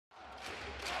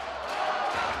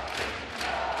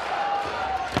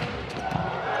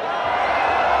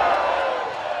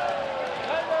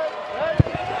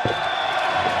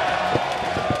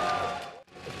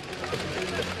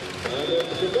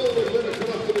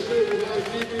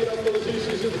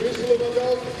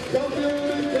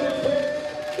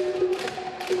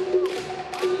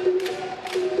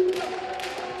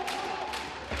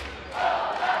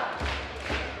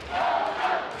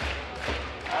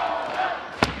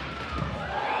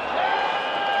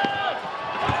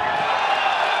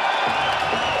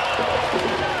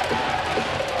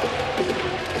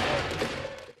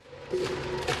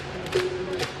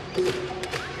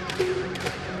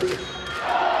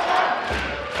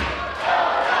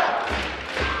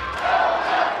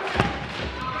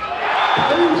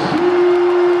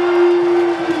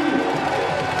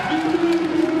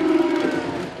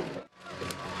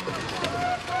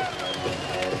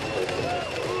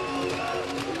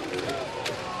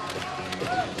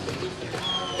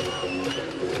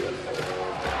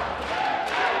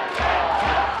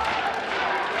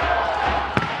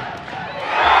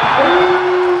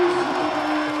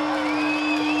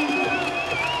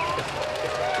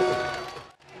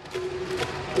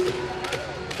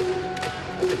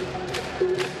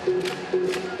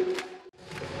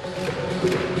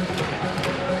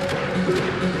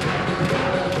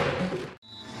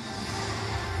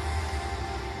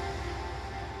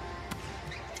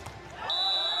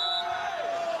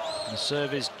The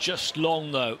serve is just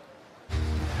long though.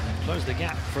 Close the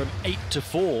gap from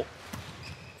 8-4.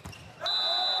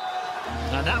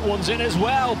 And that one's in as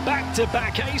well.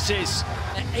 Back-to-back aces.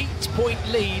 An 8-point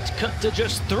lead cut to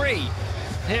just 3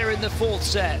 here in the 4th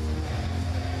set.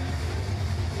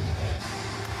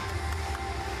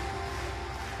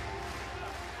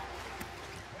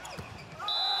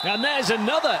 And there's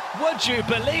another, would you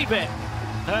believe it?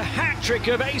 A hat-trick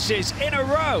of aces in a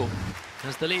row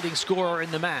as the leading scorer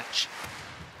in the match.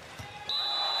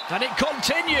 And it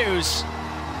continues.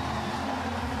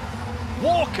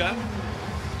 Walker.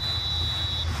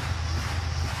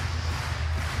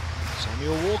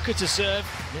 Samuel Walker to serve,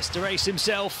 Mr. Ace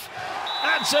himself.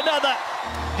 Adds another,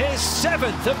 his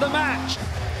 7th of the match.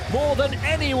 More than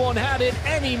anyone had in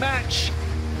any match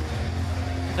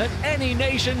at any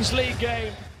Nations League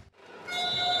game.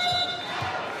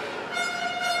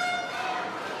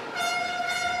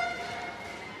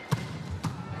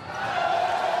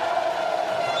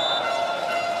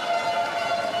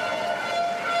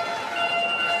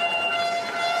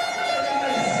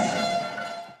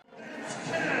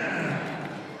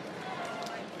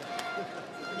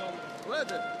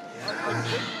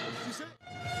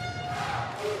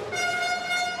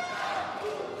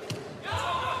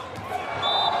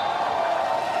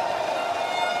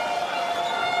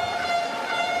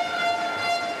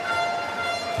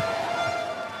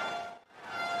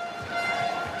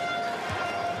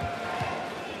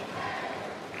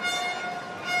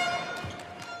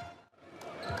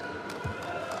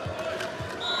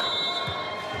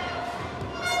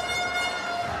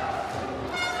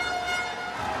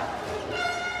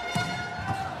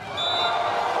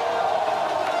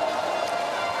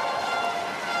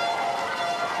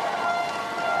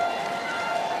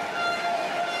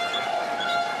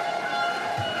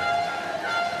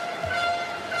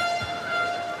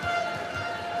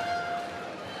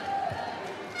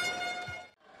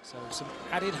 So some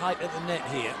added height at the net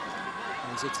here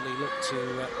as Italy look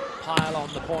to pile on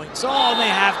the points. Oh, they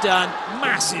have done.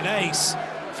 Massive ace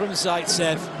from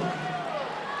Zaytsev.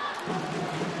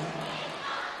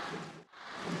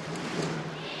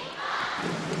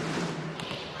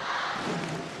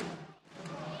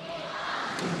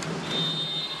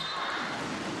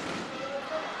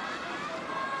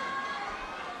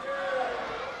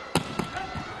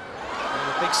 And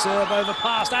a big serve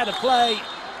overpassed, out of play.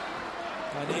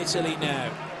 And Italy now.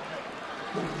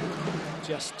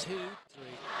 Just 2-3.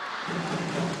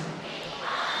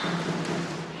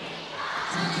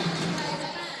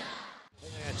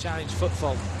 A challenge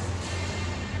footfall.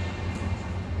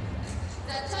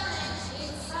 The challenge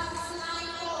is 6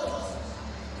 points.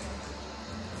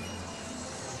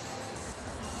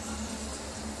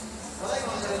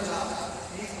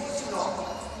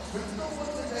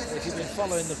 If you've been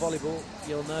following the volleyball,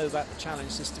 you'll know about the challenge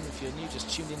system. If you're new, just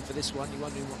tuned in for this one, you're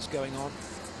wondering what's going on.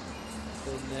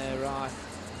 Then there are,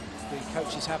 the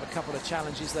coaches have a couple of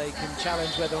challenges. They can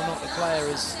challenge whether or not the player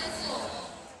is,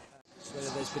 whether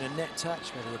there's been a net touch,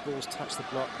 whether the ball's touched the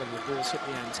block, whether the ball's hit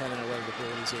the antenna, or whether the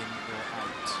ball is in or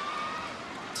out.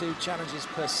 2 challenges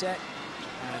per set,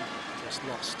 and just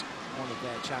lost one of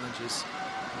their challenges,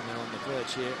 and they're on the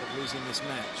verge here of losing this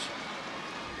match.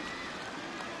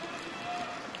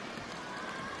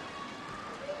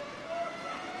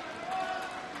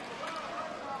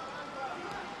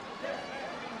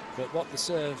 But what the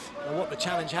serve, or what the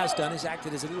challenge has done, is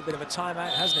acted as a little bit of a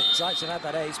timeout, hasn't it? Zaytsev had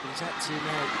that ace, but he's had to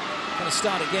now kind of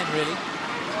start again, really.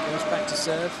 Goes back to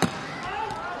serve. Can't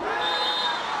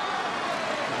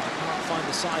find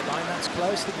the sideline, that's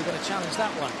close. I think we're going to challenge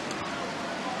that one.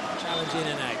 Challenge in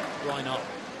and out, why not?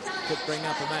 Could bring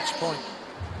up a match point.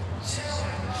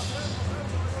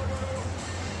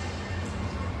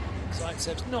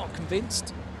 Zaytsev's not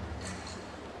convinced,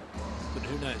 but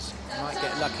who knows? Might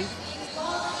get lucky.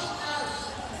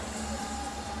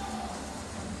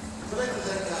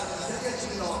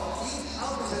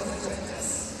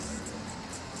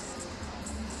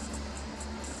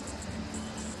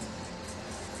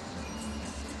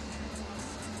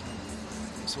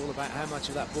 It's all about how much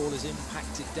of that ball is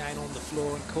impacted down on the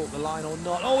floor and caught the line or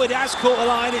not. Oh, it has caught the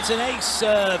line. It's an ace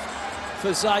serve for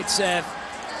Zaytsev.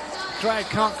 Crowd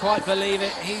can't quite believe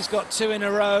it. He's got 2 in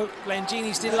a row.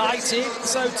 Langini's delighted.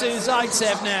 So too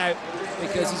Zaytsev now,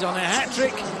 because he's on a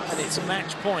hat-trick, and it's a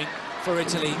match point for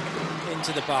Italy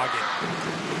into the bargain.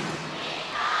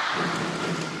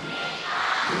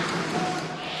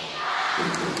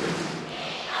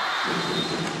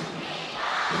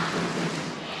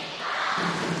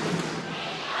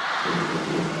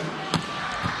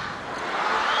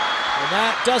 And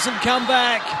that doesn't come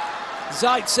back.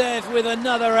 Zaytsev with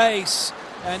another ace.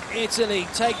 And Italy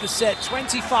take the set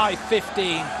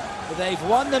 25-15. But they've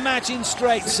won the match in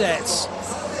straight sets.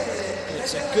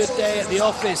 It's a good day at the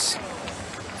office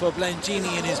for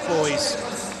Blengini and his boys.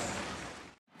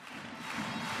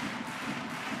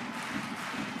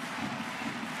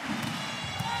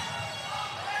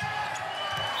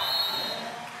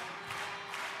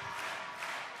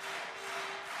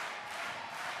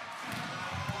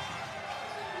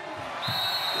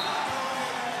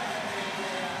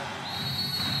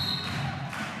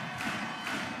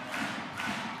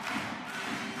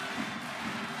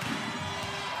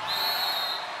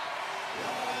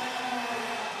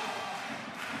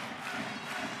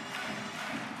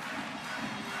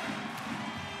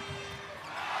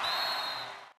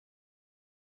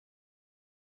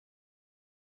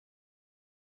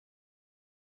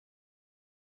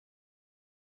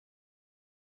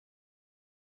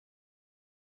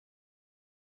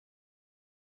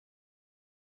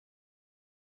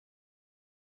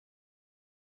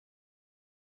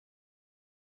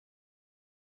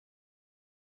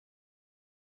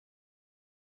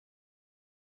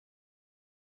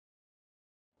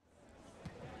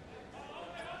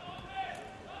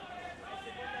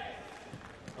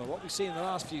 Well, what we've seen in the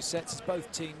last few sets is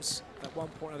both teams at one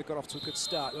point they got off to a good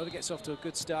start. Whoever gets off to a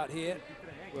good start here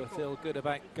will feel good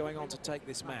about going on to take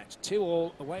this match.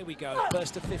 2-all, away we go.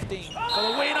 First to 15 for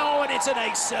the win. Oh, and it's an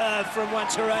ace serve from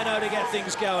Juantorena to get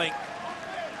things going.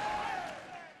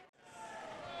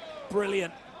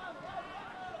 Brilliant.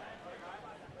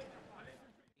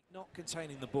 Not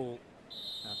containing the ball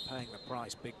and paying the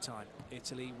price big time.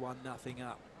 Italy 1-0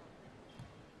 up.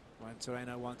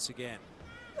 Juantorena once again.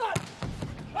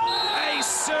 Ace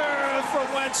serve from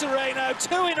Juantorena,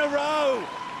 2 in a row.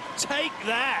 Take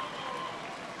that.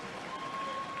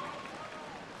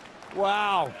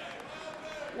 Wow.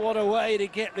 What a way to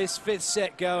get this 5th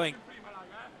set going.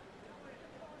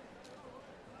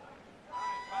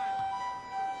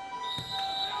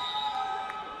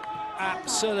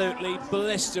 Absolutely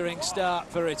blistering start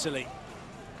for Italy.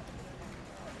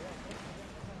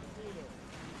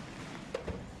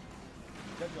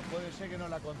 Puede ser que no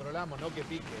la controlamos, no que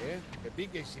pique, ¿eh? Que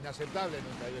pique es inaceptable en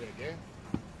un tiebreak, ¿eh?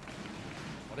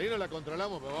 Por ahí no la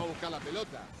controlamos, pero va a buscar la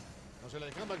pelota. No se la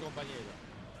dejamos al compañero.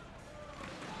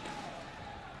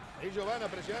 Ellos van a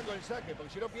presionar con el saque,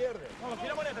 porque si no pierde. Vamos,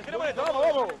 giramos esto, vamos,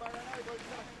 vamos.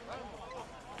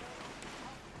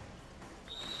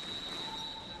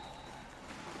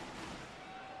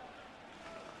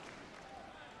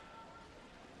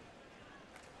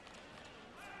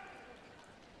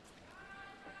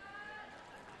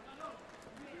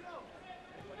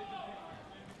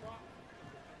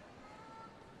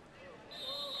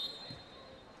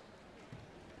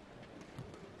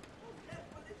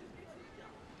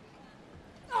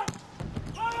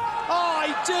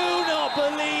 I do not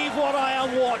believe what I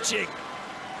am watching.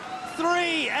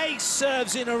 3 ace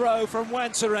serves in a row from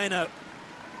Juantorena,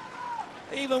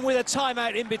 even with a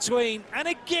timeout in between. And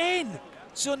again,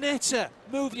 Zonetta,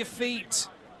 move your feet.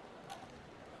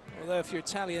 Although if you're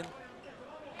Italian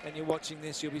and you're watching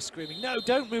this, you'll be screaming, no,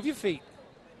 don't move your feet.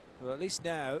 Well, at least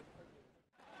now.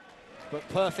 But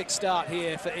perfect start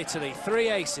here for Italy. 3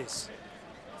 aces.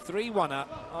 3-1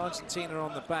 up. Argentina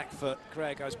on the back foot.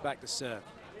 Craig goes back to serve.